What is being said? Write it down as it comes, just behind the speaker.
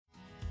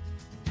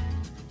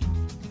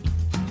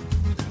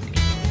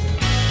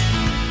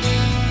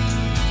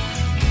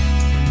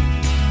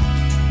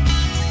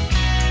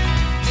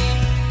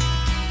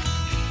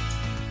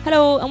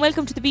Hello and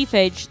welcome to the Beef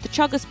Edge, the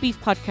Teagasc Beef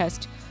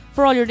Podcast,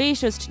 for all your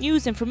latest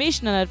news,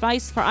 information and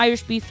advice for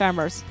Irish beef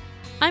farmers.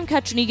 I'm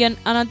Catherine Egan,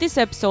 and on this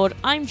episode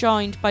I'm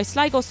joined by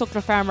Sligo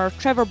Suckler farmer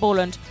Trevor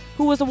Boland,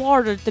 who was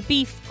awarded the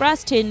Beef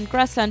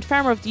Grassland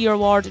Farmer of the Year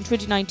award in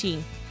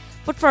 2019.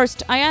 But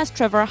first, I asked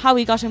Trevor how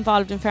he got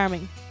involved in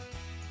farming.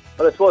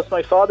 Well, I suppose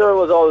my father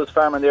was always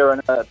farming there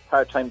on a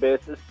part-time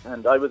basis,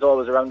 and I was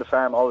always around the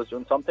farm, always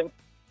doing something.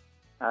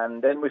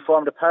 And then we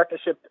formed a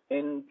partnership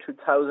in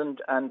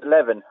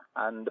 2011,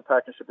 and the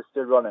partnership is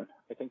still running.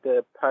 I think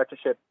the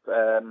partnership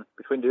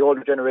between the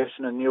older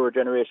generation and newer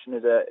generation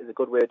is a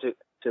good way to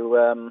do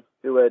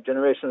a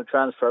generational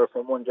transfer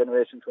from one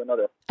generation to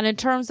another. And in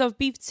terms of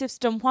beef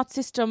system, what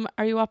system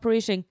are you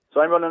operating? So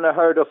I'm running a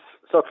herd of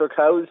suckler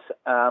cows,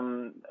 a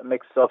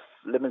mix of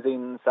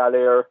Limousin,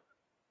 Salaire,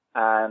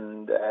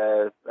 and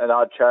an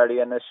odd Charlie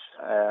in it.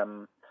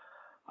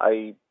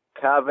 I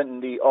calve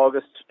in the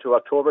August to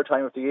October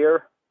time of the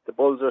year. The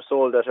bulls are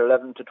sold at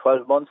 11 to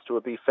 12 months to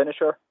a beef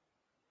finisher.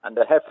 And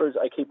the heifers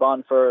I keep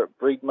on for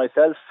breeding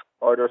myself,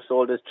 or they're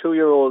sold as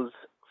 2-year-olds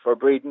for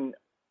breeding.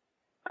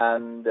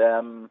 And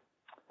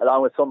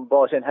along with some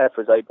bought-in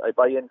heifers, I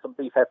buy in some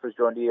beef heifers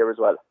during the year as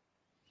well.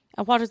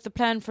 And what is the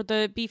plan for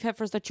the beef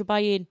heifers that you buy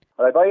in?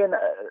 Well, I buy in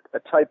a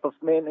type of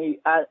mainly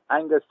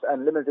Angus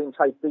and Limousin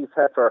type beef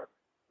heifer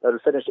that will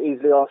finish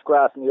easily off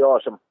grass in the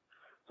autumn.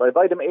 So I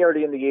buy them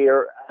early in the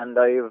year, and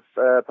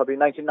I've probably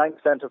 99%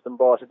 of them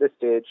bought at this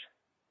stage.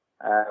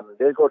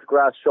 They'll go to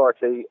grass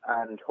shortly,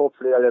 and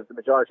hopefully I'll have the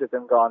majority of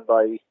them gone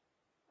by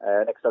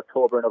next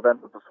October,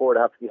 November, before they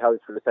have to be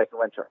housed for the second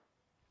winter.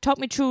 Talk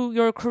me through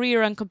your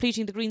career and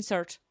completing the Green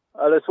Cert.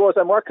 Well, I suppose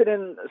I'm working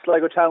in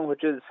Sligo town,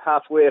 which is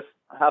half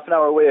an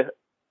hour away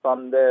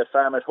from the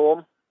farm at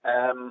home.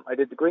 I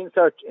did the Green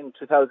Cert in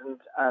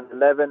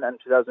 2011 and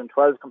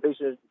 2012,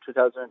 completed it in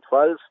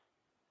 2012.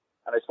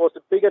 And I suppose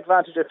the big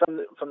advantage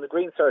from the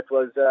Green Cert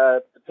was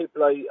the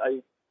people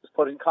I was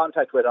put in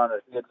contact with on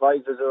it, the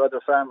advisors or other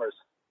farmers.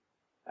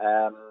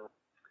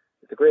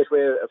 It's a great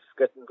way of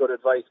getting good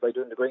advice by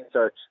doing the Green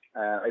Cert.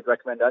 I'd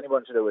recommend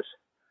anyone to do it.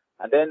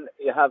 And then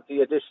you have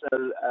the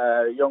additional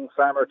young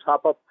farmer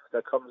top-up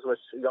that comes with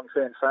a young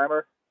trained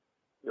farmer.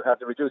 You have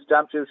the reduced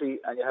stamp duty,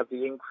 and you have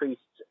the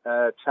increased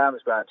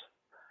CHAMS grant.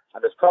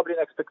 And there's probably an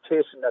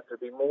expectation that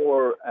there'll be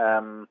more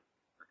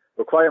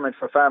requirement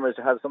for farmers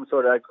to have some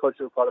sort of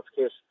agricultural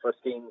qualification for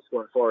schemes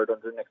going forward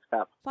under the next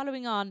cap.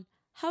 Following on,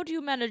 how do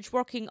you manage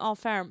working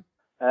off-farm?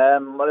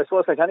 Well, I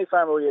suppose like any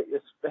farmer,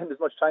 you spend as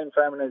much time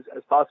farming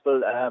as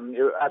possible.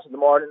 You're at in the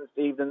mornings,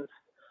 the evenings,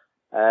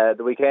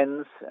 the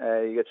weekends.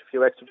 You get a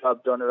few extra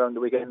jobs done around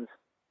the weekends.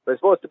 But I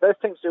suppose the best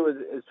thing to do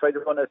is try to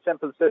run a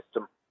simple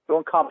system.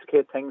 Don't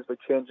complicate things by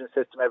changing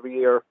the system every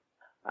year,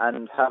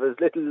 and have as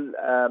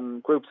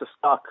little groups of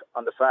stock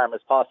on the farm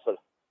as possible.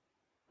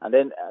 And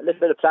then a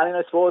little bit of planning,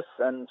 I suppose,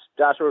 and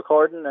data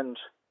recording, and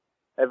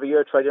every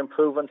year try to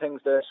improve on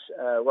things that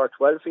worked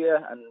well for you,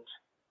 and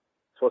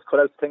I suppose cut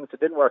out things that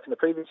didn't work in the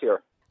previous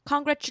year.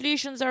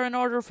 Congratulations are in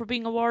order for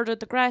being awarded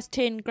the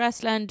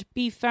Grassland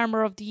Beef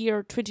Farmer of the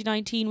Year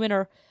 2019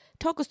 winner.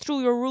 Talk us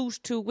through your route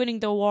to winning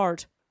the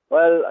award.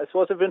 Well, I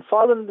suppose I've been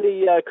following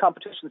the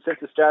competition since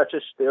it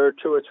started there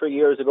 2 or 3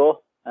 years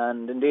ago,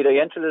 and indeed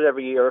I entered it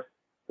every year.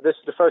 But this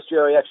is the first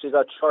year I actually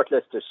got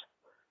shortlisted.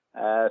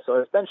 So I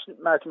was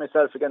benchmarking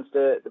myself against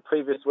the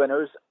previous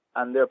winners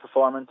and their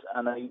performance,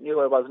 and I knew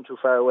I wasn't too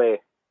far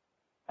away.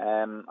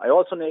 I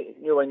also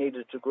knew I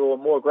needed to grow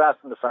more grass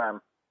on the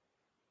farm,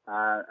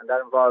 and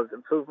that involved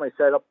improving my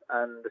setup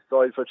and the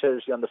soil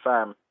fertility on the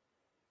farm.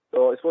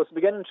 So I suppose to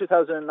begin in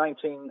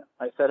 2019,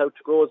 I set out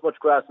to grow as much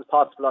grass as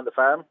possible on the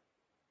farm,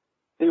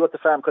 see what the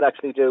farm could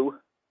actually do.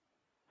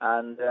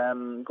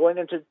 And going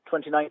into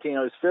 2019,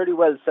 I was fairly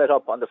well set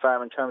up on the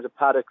farm in terms of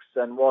paddocks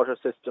and water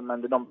system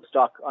and the number of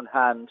stock on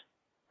hand.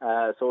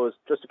 So it was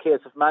just a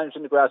case of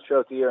managing the grass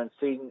throughout the year and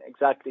seeing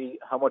exactly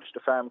how much the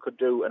farm could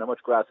do and how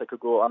much grass I could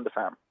grow on the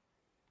farm.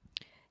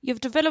 You've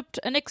developed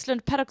an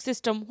excellent paddock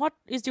system. What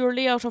is your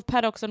layout of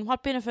paddocks, and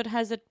what benefit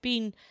has it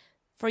been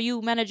for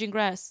you managing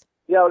grass?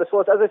 Yeah, well, I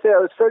suppose, as I say, I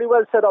was fairly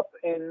well set up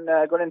in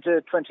going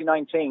into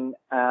 2019,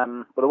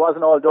 but it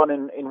wasn't all done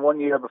in 1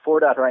 year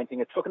before that or anything.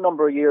 It took a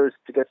number of years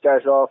to get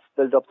started off,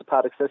 build up the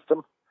paddock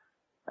system.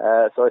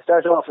 So I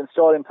started off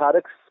installing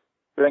paddocks,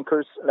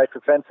 drinkers,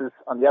 electric fences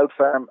on the out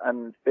farm,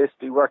 and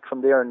basically worked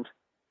from there and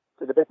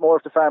did a bit more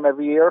of the farm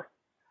every year,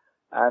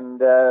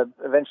 and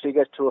eventually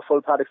get to a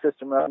full paddock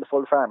system around the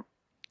full farm.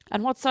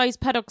 And what size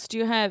paddocks do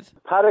you have?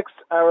 Paddocks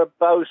are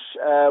about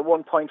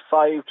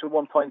 1.5 to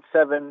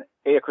 1.7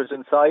 acres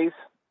in size.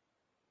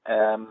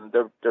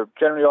 They're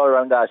generally all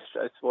around that.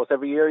 I suppose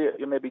every year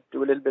you maybe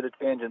do a little bit of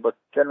changing, but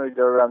generally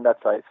they're around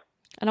that size.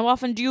 And how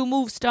often do you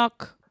move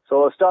stock?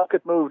 So stock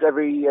gets moved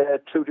every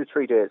 2 to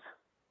 3 days.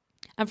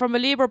 And from a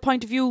labour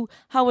point of view,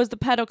 how has the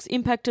paddocks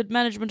impacted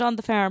management on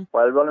the farm?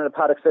 Well, running a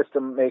paddock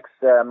system makes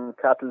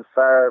cattle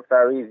far,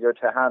 far easier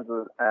to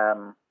handle.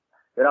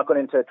 You're not going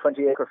into a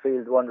 20-acre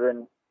field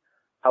wondering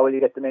how will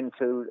you get them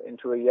into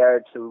a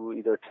yard to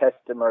either test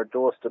them or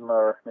dose them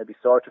or maybe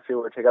sort a few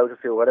or take out a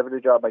few, whatever the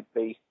job might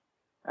be.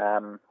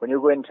 When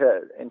you go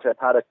into a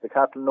paddock, the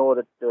cattle know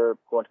that they're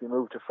going to be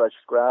moved to fresh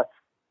grass.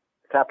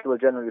 The cattle will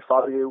generally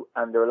follow you,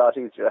 and they're a lot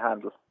easier to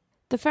handle.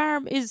 The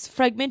farm is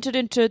fragmented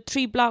into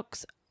 3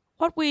 blocks.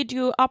 What way do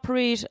you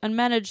operate and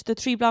manage the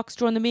 3 blocks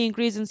during the main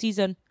grazing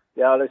season?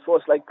 Yeah, well, I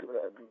suppose like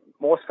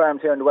most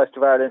farms here in the west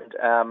of Ireland,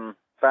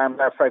 farms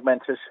are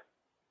fragmented.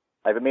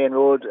 I have a main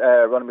road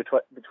running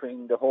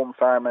between the home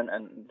farm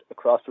and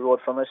across the road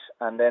from it,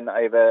 and then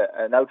I have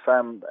an out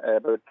farm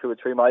about 2 or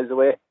 3 miles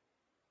away.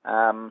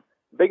 The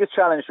biggest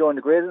challenge during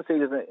the grazing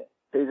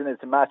season is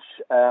to match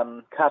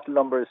cattle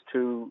numbers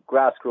to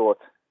grass growth,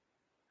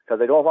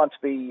 because I don't want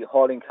to be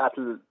hauling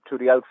cattle to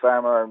the out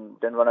farmer and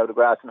then run out of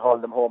grass and haul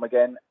them home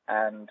again.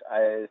 And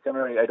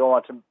similarly, I don't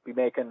want to be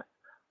making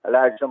a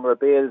large number of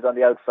bales on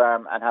the out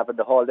farm and having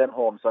to haul them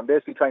home. So I'm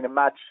basically trying to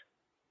match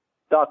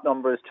stock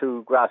numbers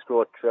to grass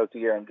growth throughout the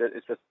year, and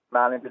it's just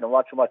managing and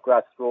watching what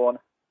grass is growing,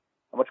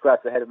 how much grass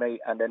is ahead of me,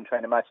 and then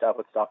trying to match that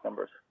with stock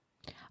numbers.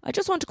 I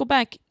just want to go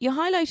back. You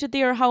highlighted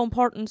there how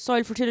important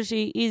soil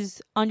fertility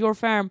is on your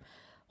farm.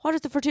 What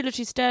is the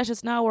fertility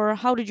status now, or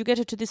how did you get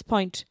it to this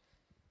point?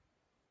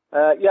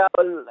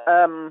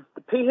 The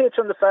pH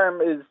on the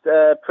farm is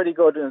pretty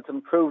good, and it's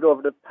improved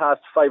over the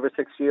past 5 or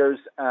 6 years.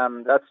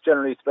 That's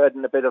generally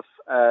spreading a bit of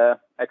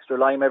extra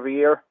lime every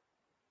year.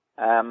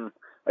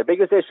 My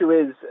biggest issue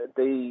is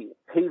the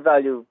P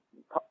value,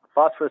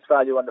 phosphorus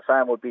value on the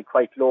farm would be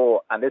quite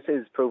low, and this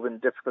is proven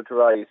difficult to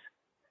rise.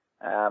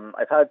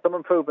 I've had some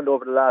improvement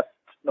over the last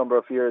number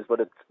of years, but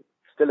it's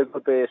still a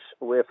good bit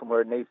away from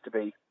where it needs to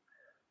be.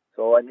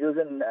 So I'm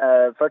using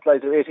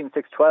fertilizer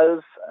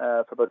 18612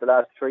 for about the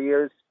last 3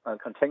 years. I'll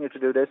continue to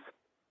do this.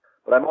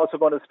 But I'm also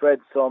going to spread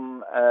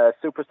some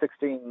Super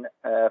 16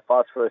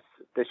 phosphorus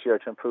this year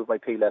to improve my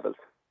P levels.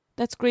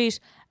 That's great.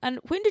 And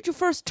when did you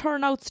first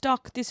turn out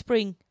stock this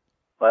spring?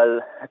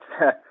 Well, it's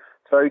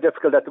very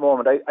difficult at the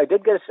moment. I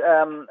did get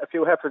a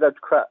few heifers out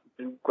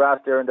to grass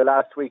there in the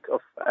last week of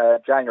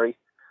January,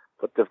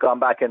 but they've gone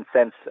back in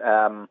since.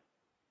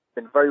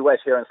 Been very wet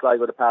here in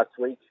Sligo the past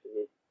week.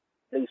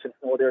 Leaf and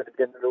snow there at the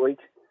beginning of the week.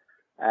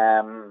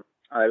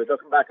 I was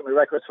looking back at my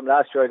records from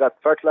last year. I got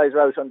fertiliser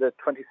out on the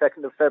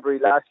 22nd of February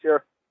last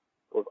year.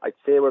 But I'd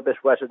say we're a bit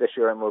wetter this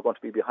year, and we're going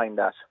to be behind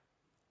that.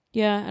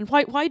 Yeah, and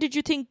why did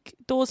you think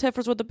those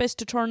heifers were the best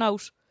to turn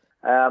out?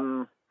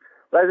 Well,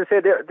 as I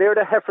say, they're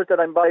the heifers that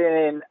I'm buying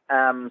in,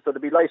 so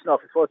they'll be light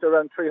enough. I suppose they're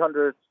around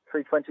 300,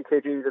 320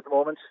 kgs at the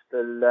moment.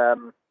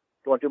 They'll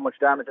don't do much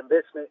damage in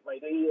this. My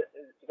idea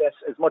is to get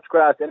as much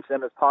grass into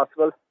them as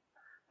possible,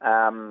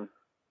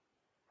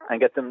 and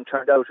get them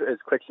turned out as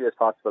quickly as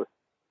possible.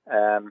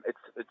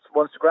 It's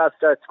once the grass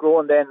starts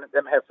growing, then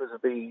them heifers will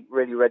be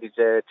really ready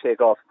to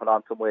take off and put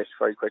on some weight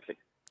very quickly.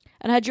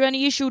 And had you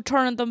any issue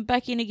turning them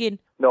back in again?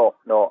 No.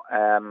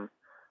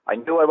 I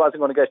knew I wasn't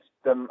going to get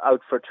them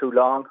out for too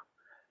long.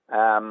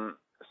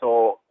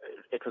 So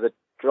it was a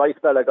dry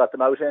spell I got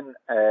them out in.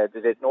 They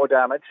did no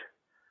damage.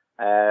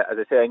 As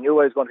I say, I knew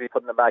I was going to be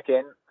putting them back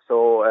in.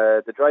 So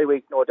the dry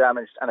week, no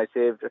damage, and I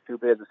saved a few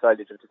bales of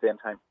silage at the same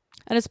time.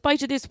 And in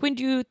spite of this, when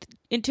do you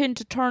intend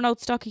to turn out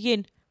stock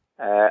again?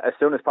 As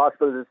soon as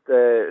possible is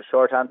the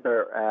short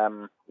answer.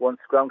 Once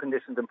ground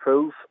conditions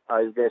improve,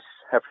 I'll get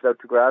heifers out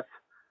to grass.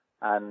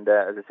 And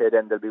as I say,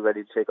 then they'll be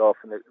ready to take off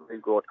when the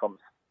regrowth comes.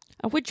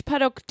 And which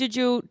paddock did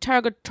you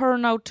target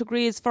turn out to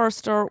graze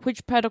first, or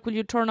which paddock will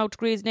you turn out to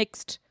graze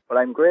next? Well,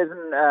 I'm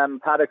grazing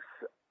paddocks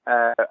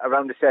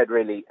around the shed,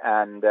 really,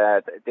 and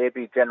they'd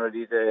be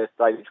generally the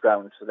silage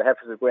ground. So the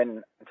heifers will go in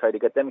and try to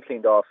get them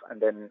cleaned off,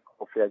 and then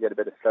hopefully I'll get a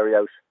bit of slurry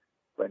out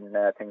when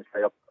things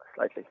dry up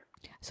slightly.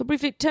 So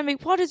briefly, tell me,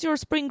 what is your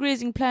spring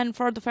grazing plan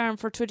for the farm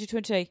for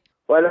 2020?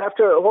 Well,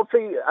 after,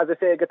 hopefully, as I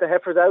say, get the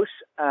heifers out,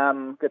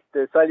 get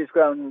the silage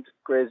ground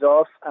grazed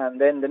off, and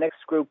then the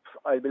next group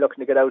I'll be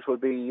looking to get out will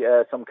be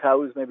some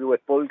cows, maybe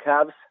with bull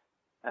calves.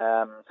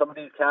 Some of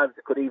these calves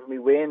could even be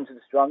weaned, the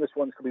strongest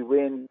ones could be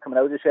weaned coming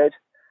out of the shed.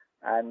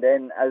 And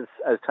then as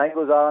time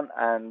goes on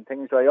and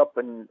things dry up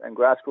and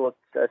grass growth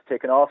starts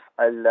taking off,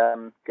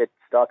 I'll get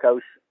stock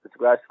out as the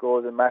grass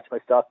grows and match my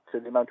stock to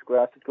the amount of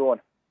grass that's growing.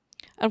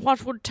 And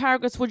what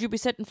targets would you be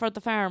setting for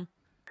the farm?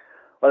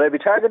 Well, I'd be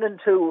targeting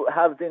to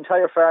have the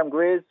entire farm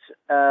grazed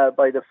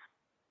the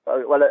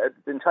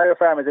entire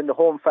farm is in the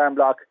home farm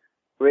block,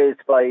 grazed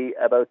by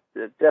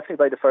definitely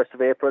by the 1st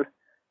of April.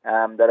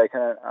 I'll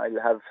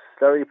have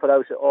slurry put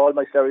out, all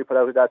my slurry put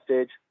out at that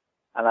stage,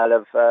 and I'll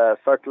have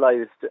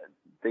fertilised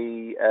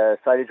the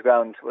silage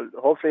ground. Well,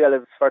 hopefully I'll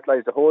have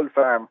fertilised the whole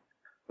farm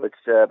with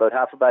about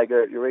half a bag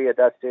of urea at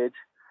that stage,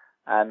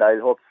 and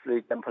I'll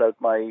hopefully then put out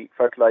my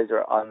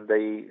fertiliser on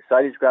the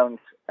silage ground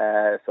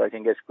so I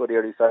can get good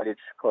early silage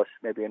cut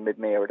maybe in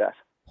mid-May or that.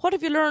 What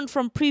have you learned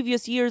from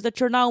previous years that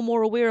you're now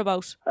more aware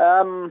about?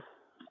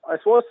 I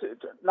suppose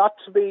not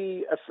to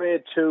be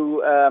afraid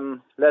to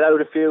let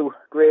out a few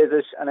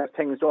grazes, and if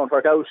things don't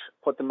work out,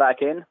 put them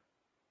back in.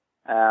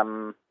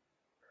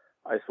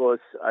 I suppose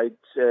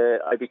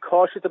I'd be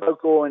cautious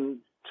about going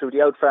to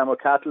the out farm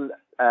with cattle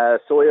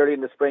so early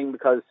in the spring,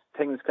 because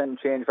things can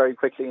change very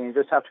quickly and you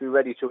just have to be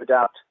ready to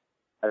adapt.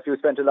 If you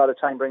spent a lot of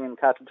time bringing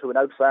cattle to an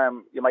out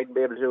farm, you mightn't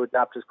be able to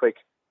adapt as quick.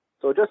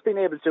 So just being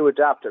able to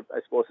adapt, I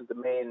suppose, is the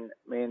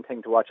main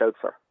thing to watch out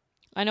for.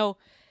 I know.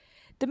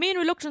 The main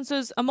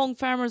reluctances among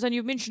farmers, and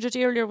you've mentioned it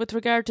earlier with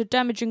regard to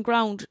damaging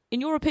ground.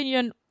 In your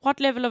opinion, what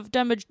level of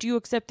damage do you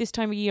accept this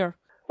time of year?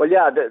 Well,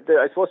 yeah,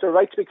 I suppose they're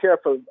right to be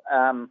careful.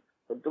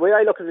 The way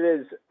I look at it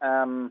is,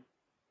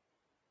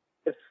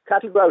 if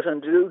cattle go out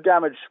and do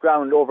damage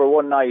ground over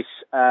one night,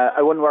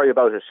 I wouldn't worry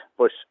about it.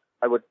 But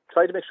I would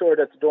try to make sure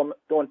that they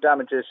don't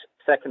damage it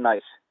second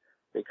night,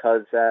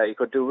 because you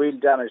could do real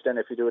damage then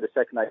if you do it a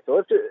second night. So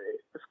if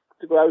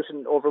to go out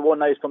and over one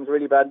night comes a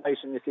really bad night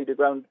and you see the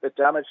ground a bit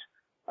damaged,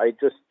 I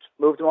just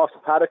move them off the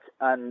paddock,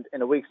 and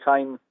in a week's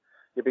time,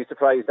 you'd be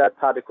surprised that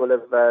paddock will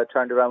have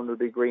turned around and will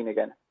be green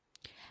again.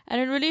 And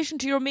in relation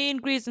to your main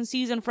grazing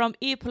season from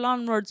April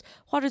onwards,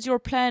 what is your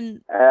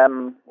plan?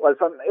 Well,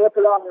 from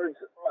April onwards,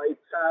 my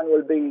plan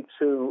will be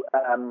to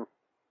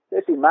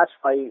basically match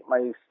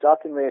my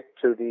stocking rate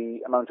to the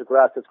amount of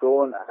grass that's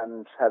grown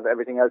and have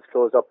everything else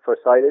closed up for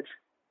silage.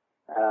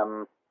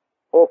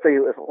 Hopefully,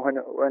 when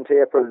we're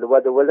into April, the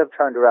weather will have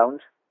turned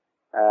around.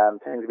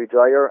 Things will be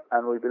drier,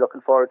 and we'll be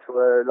looking forward to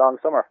a long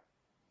summer.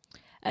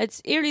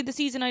 It's early the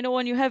season, I know,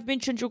 and you have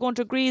mentioned you're going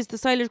to graze the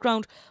silage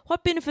ground.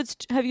 What benefits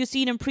have you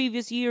seen in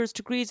previous years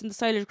to grazing the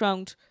silage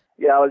ground?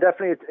 Yeah, well,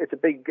 definitely it's a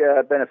big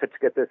benefit to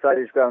get the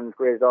silage ground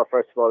grazed off,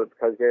 first of all,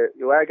 because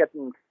you are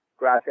getting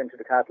grass into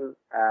the cattle.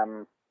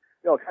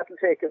 Cattle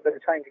take a bit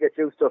of time to get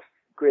used to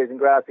grazing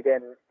grass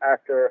again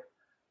after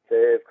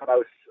they've come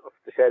out of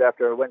the shed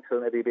after a winter,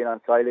 maybe being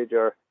on silage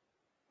or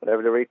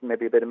whatever they're eating,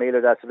 maybe a bit of meal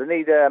or that. So they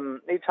need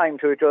time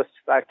to adjust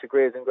back to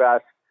grazing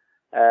grass.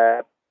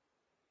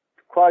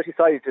 Quality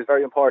silage is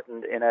very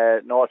important in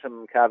an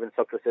autumn calf and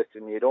suckler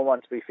system. You don't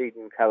want to be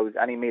feeding cows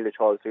any meal at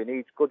all, so you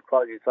need good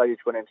quality silage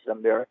going into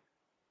them there.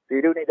 So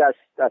you do need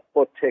that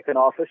butt taken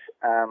off it.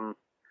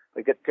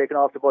 By get taken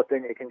off the butt,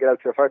 then you can get out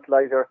your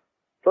fertilizer.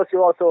 Plus,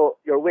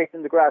 you're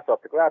waking the grass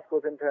up. The grass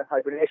goes into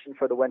hibernation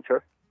for the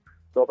winter.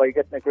 So by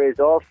getting it grazed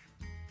off,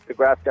 the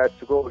grass starts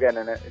to grow again,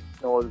 and it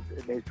knows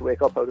it needs to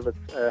wake up out of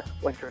its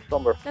winter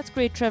slumber. That's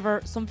great,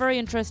 Trevor. Some very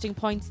interesting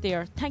points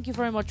there. Thank you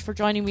very much for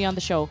joining me on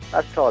the show.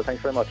 That's all.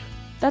 Thanks very much.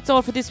 That's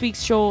all for this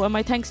week's show, and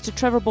my thanks to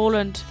Trevor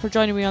Boland for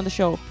joining me on the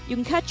show. You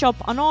can catch up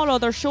on all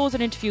other shows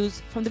and interviews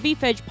from the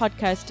Beef Edge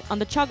podcast on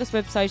the Teagasc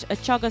website at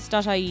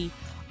teagasc.ie,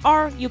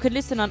 or you can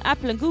listen on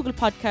Apple and Google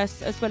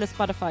podcasts as well as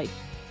Spotify.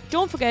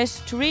 Don't forget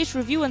to rate,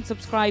 review and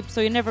subscribe so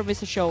you never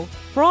miss a show.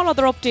 For all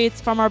other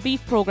updates from our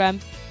beef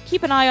programme,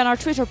 keep an eye on our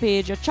Twitter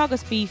page at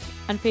Teagasc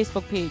Beef and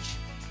Facebook page.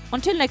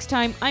 Until next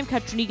time, I'm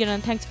Catherine Egan,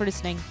 and thanks for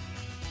listening.